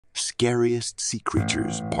Scariest Sea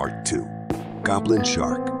Creatures Part 2. Goblin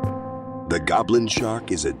Shark. The goblin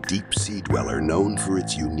shark is a deep-sea dweller known for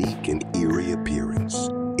its unique and eerie appearance.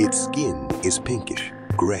 Its skin is pinkish,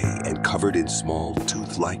 gray, and covered in small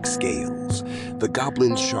tooth-like scales. The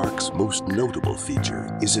goblin shark's most notable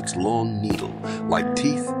feature is its long needle, like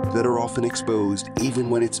teeth that are often exposed even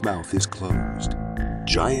when its mouth is closed.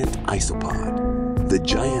 Giant isopod. The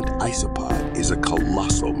giant isopod is a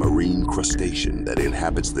colossal marine crustacean that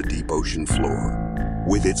inhabits the deep ocean floor.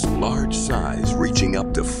 With its large size reaching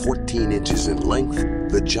up to 14 inches in length,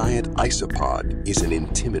 the giant isopod is an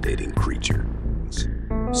intimidating creature.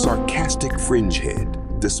 Sarcastic fringehead.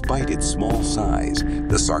 Despite its small size,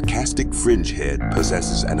 the sarcastic fringehead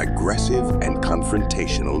possesses an aggressive and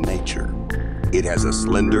confrontational nature. It has a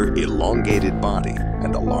slender, elongated body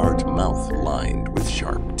and a large mouth lined with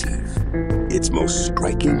sharp teeth. Its most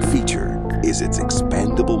striking feature is its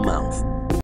expandable mouth